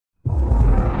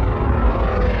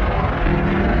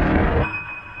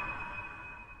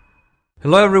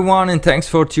Hello everyone and thanks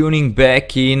for tuning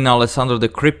back in. Alessandro the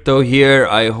Crypto here.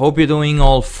 I hope you're doing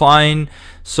all fine.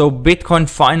 So Bitcoin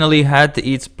finally had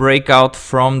its breakout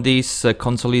from this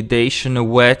consolidation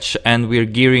wedge, and we're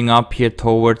gearing up here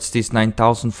towards this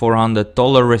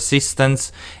 $9,400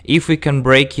 resistance. If we can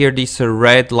break here this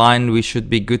red line, we should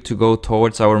be good to go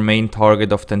towards our main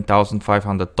target of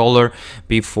 $10,500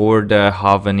 before the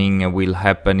halving will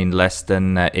happen in less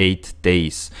than 8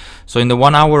 days. So in the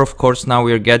 1 hour, of course, now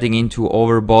we are getting into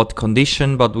overbought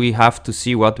condition, but we have to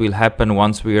see what will happen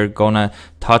once we are gonna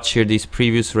touch here this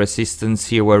previous resistance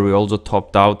here, where we also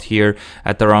topped out here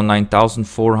at around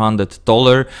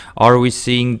 $9,400. Are we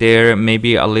seeing there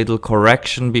maybe a little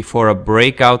correction before a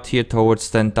breakout here towards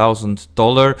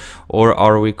 $10,000, or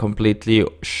are we completely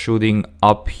shooting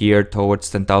up here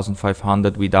towards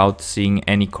 10,500 without seeing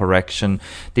any correction?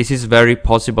 This is very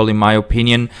possible in my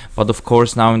opinion, but of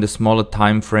course now in the smaller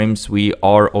time frames we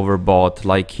are overbought,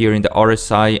 like here in the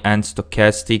RSI and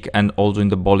stochastic, and also in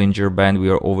the Bollinger Band we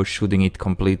are overshooting it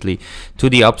completely to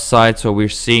the upside. So we're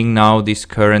seeing now this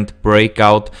current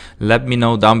breakout. Let me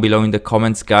know down below in the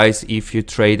comments, guys, if you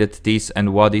traded this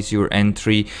and what is your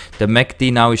entry. The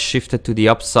MACD now is shifted to the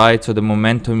upside, so the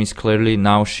momentum is clearly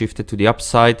now shifted to the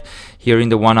upside. Here in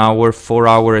the 1 hour, 4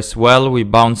 hour as well, we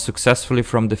bounced successfully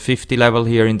from the 50 level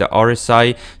here in the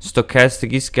RSI.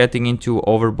 Stochastic is getting into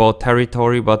overbought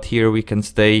territory, but here we can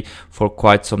stay for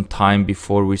quite some time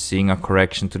before we're seeing a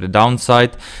correction to the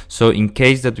downside. So in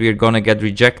case that we're gonna get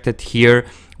rejected here,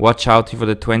 watch out for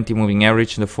the 20 moving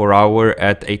average in the 4 hour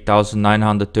at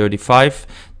 8,935.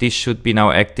 This should be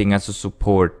now acting as a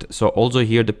support. So also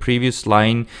here the previous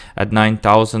line at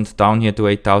 9,000 down here to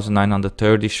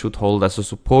 8,930 should hold as a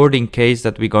support in case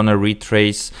that we're gonna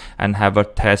retrace and have a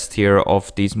test here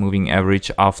of this moving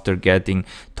average after getting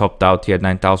topped out here at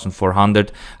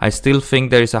 9,400. I still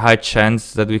think there is a high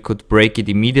chance that we could break it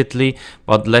immediately,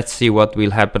 but let's see what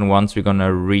will happen once we're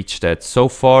gonna reach that. So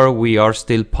far we are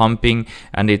still pumping,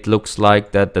 and it looks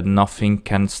like that nothing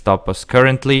can stop us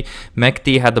currently.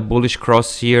 MACD had a bullish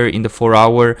cross here in the 4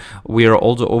 hour. We are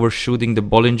also overshooting the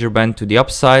Bollinger Band to the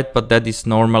upside, but that is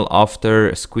normal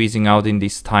after squeezing out in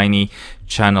this tiny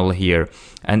channel here.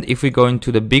 And if we go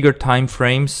into the bigger time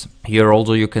frames, here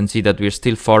also you can see that we're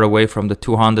still far away from the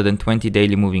 220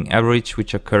 daily moving average,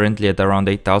 which are currently at around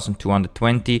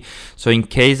 8,220. So in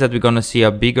case that we're gonna see a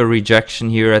bigger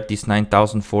rejection here at this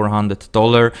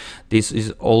 $9,400, this is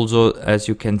also, as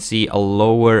you can see, a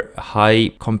lower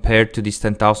high compared to this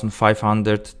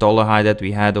 $10,500 high that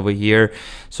we had over here.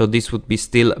 So this would be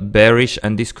still bearish,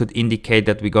 and this could indicate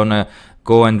that we're gonna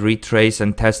go and retrace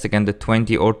and test again the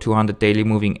 20 or 200 daily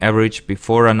moving average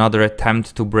before another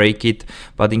attempt to break it.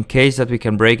 But in case that we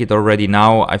can break it already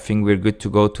now, I think we're good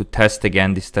to go to test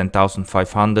again this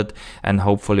 10,500 and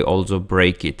hopefully also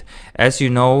break it. As you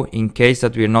know, in case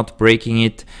that we're not breaking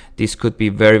it, this could be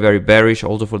very, very bearish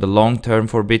also for the long term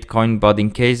for Bitcoin. But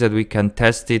in case that we can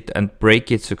test it and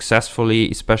break it successfully,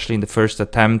 especially in the first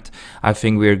attempt, I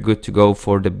think we're good to go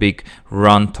for the big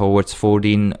run towards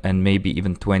 14 and maybe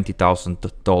even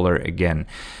 $20,000 again.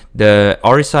 The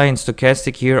RSI and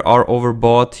stochastic here are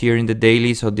overbought here in the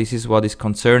daily, so this is what is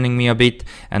concerning me a bit,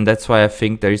 and that's why I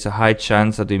think there is a high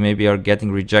chance that we maybe are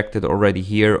getting rejected already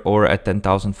here or at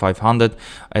 10,500,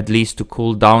 at least to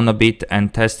cool down a bit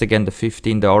and test again the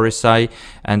 15, the RSI.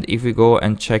 And if we go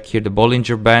and check here the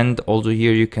Bollinger Band, also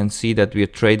here you can see that we are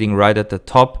trading right at the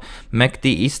top.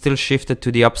 MACD is still shifted to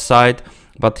the upside,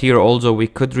 but here also we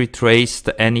could retrace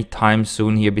any time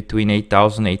soon here between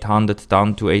 8,800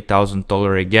 down to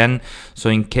 $8,000 again. So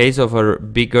in case of a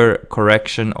bigger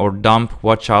correction or dump,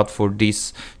 watch out for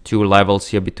these two levels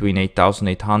here between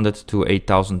 8,800 to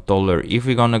 $8,000. If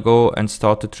we're gonna go and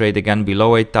start to trade again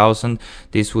below 8,000,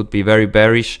 this would be very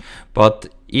bearish. But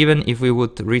even if we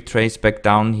would retrace back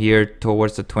down here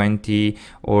towards the 20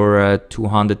 or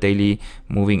 200 daily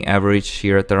moving average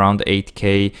here at around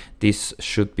 8K, this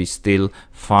should be still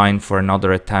fine for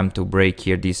another attempt to break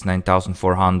here this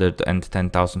 9,400 and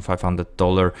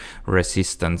 $10,500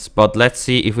 resistance. But let's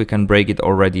see if we can break it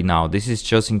already now. This is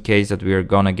just in case that we are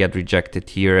gonna get rejected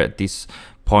here at this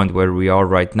point where we are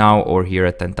right now, or here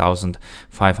at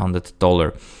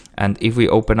 $10,500. And if we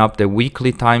open up the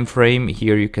weekly time frame,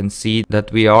 here you can see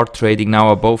that we are trading now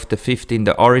above the 15.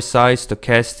 The RSI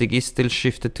stochastic is still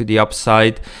shifted to the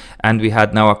upside, and we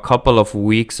had now a couple of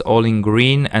weeks all in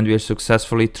green, and we are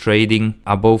successfully trading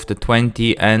above the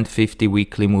 20 and 50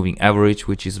 weekly moving average,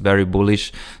 which is very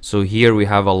bullish. So here we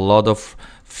have a lot of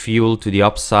fuel to the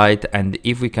upside, and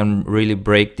if we can really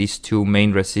break these two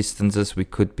main resistances, we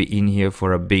could be in here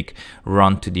for a big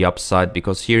run to the upside,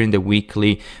 because here in the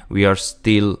weekly we are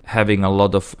still having a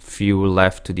lot of fuel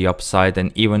left to the upside.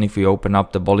 And even if we open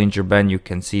up the Bollinger Band, you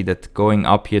can see that going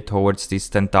up here towards this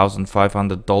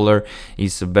 $10,500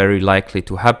 is very likely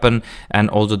to happen. And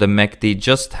also the MACD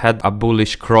just had a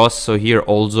bullish cross, so here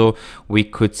also we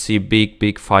could see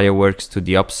big fireworks to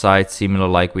the upside, similar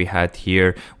like we had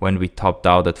here when we topped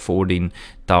out at $14,000.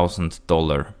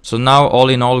 So now all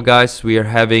in all, guys, we are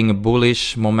having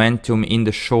bullish momentum in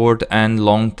the short and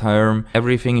long term.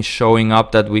 Everything is showing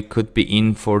up that we could be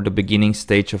in for the beginning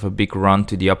stage of a big run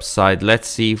to the upside. Let's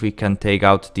see if we can take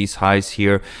out these highs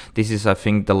here. This is, I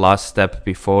think, the last step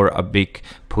before a big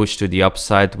push to the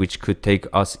upside, which could take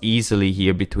us easily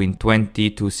here between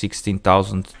 $20,000 to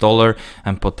 $16,000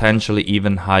 and potentially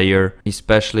even higher,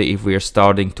 especially if we are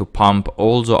starting to pump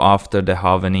also after the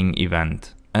halvening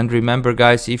event. And remember,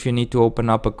 guys, if you need to open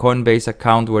up a Coinbase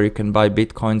account where you can buy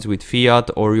Bitcoins with fiat,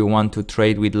 or you want to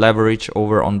trade with leverage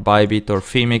over on Bybit or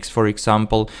Phoenix, for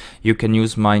example, you can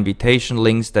use my invitation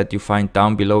links that you find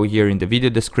down below here in the video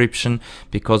description,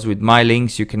 because with my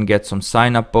links you can get some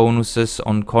sign up bonuses.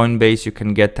 On Coinbase you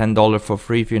can get $10 for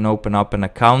free if you open up an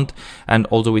account, and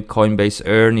also with Coinbase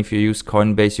Earn, if you use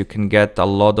Coinbase, you can get a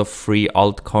lot of free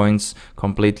altcoins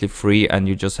completely free, and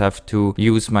you just have to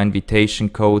use my invitation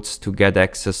codes to get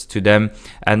access to them.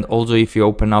 And also if you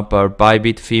open up our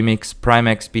Bybit, Phoenix, Prime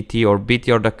XBT or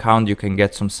Bityard account, you can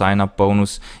get some sign up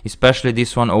bonus. Especially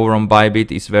this one over on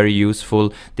Bybit is very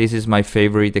useful. This is my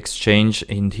favorite exchange,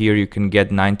 and here you can get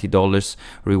 $90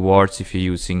 rewards if you're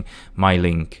using my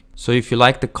link. So if you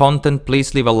like the content,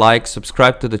 please leave a like,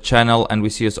 subscribe to the channel, and we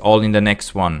see us all in the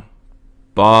next one.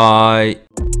 Bye.